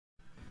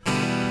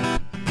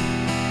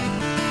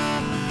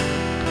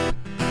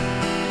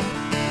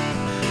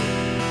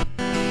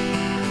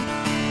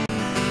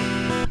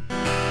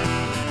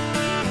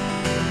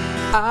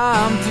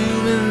I'm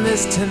doing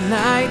this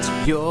tonight.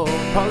 You're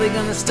probably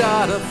gonna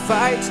start a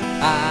fight.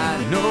 I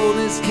know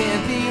this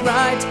can't be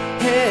right.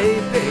 Hey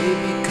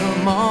baby,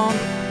 come on.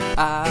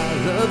 I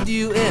loved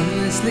you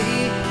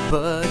endlessly,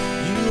 but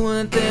you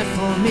weren't there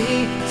for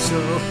me. So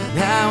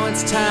now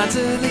it's time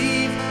to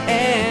leave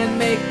and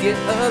make it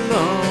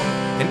alone.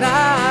 And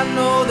I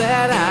know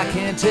that I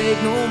can't take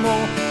no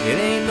more. It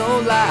ain't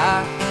no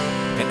lie.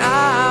 And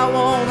I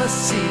wanna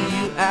see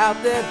you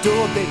out that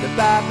door, baby,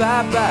 bye,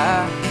 bye,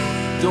 bye.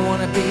 Don't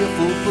wanna be a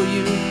fool for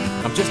you.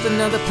 I'm just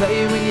another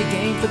player in your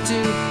game for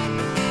two.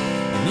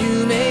 And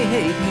you may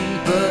hate me,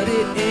 but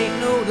it ain't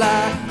no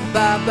lie.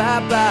 Bye,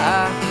 bye,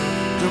 bye.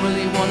 Don't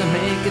really wanna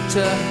make it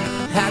tough.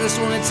 I just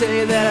wanna tell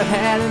you that I've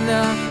had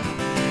enough.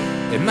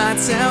 It might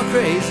sound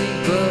crazy,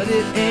 but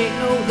it ain't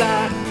no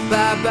lie.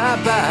 Bye,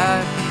 bye,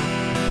 bye.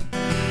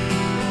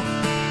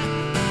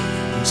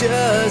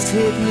 Just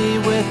hit me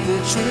with the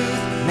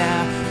truth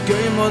now. Girl,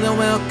 you're more than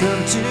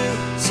welcome to.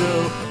 So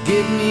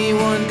give me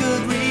one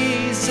good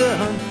reason,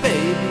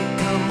 baby,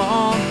 come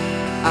on.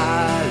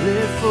 I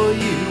live for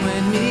you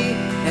and me,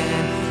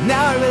 and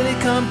now I really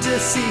come to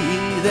see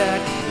that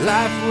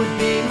life would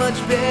be much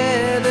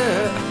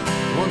better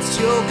once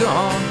you're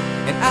gone.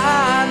 And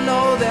I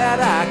know that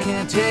I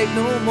can't take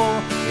no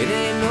more. It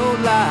ain't no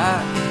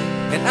lie.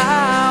 And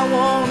I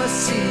wanna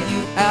see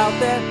you out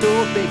that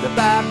door, baby,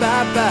 bye,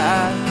 bye,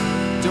 bye.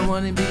 Don't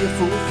wanna be a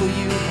fool for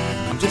you.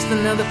 I'm just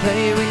another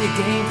player in your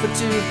game for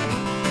two.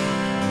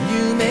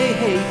 You may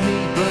hate me,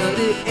 but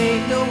it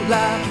ain't no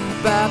lie.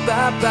 Bye,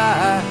 bye,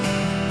 bye.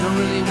 Don't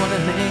really wanna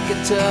make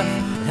it tough.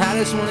 I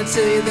just wanna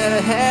tell you that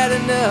I had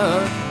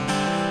enough.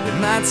 It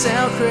might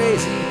sound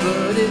crazy,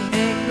 but it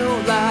ain't no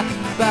lie.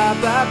 Bye,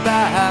 bye,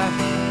 bye.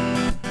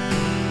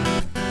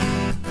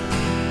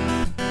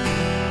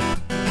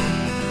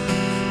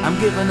 I'm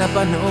giving up,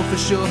 I know for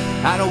sure.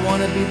 I don't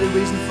wanna be the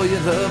reason for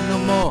your love no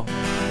more.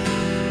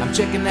 I'm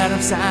checking out,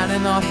 I'm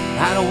signing off.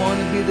 I don't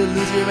wanna be the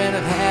loser and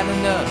I've had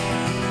enough.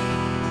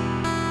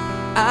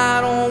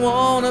 I don't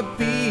wanna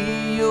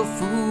be your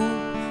fool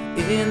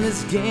in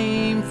this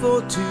game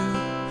for two.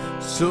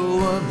 So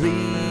I'm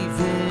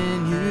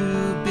leaving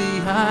you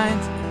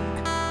behind.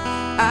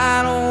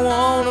 I don't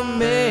wanna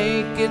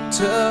make it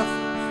tough,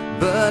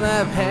 but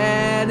I've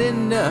had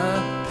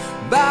enough.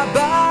 Bye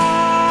bye,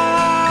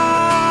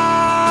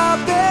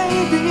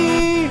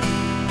 baby.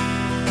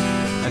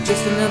 I'm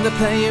just another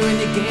player in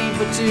your game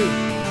for two.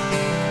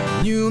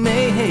 You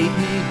may hate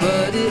me,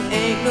 but it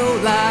ain't no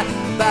lie.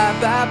 Bye,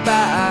 bye,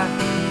 bye.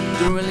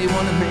 Don't really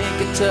wanna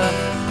make it tough.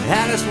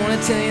 I just wanna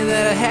tell you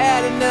that I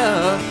had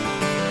enough.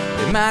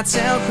 It might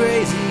sound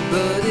crazy,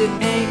 but it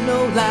ain't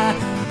no lie.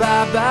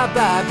 Bye, bye,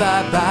 bye,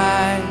 bye,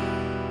 bye.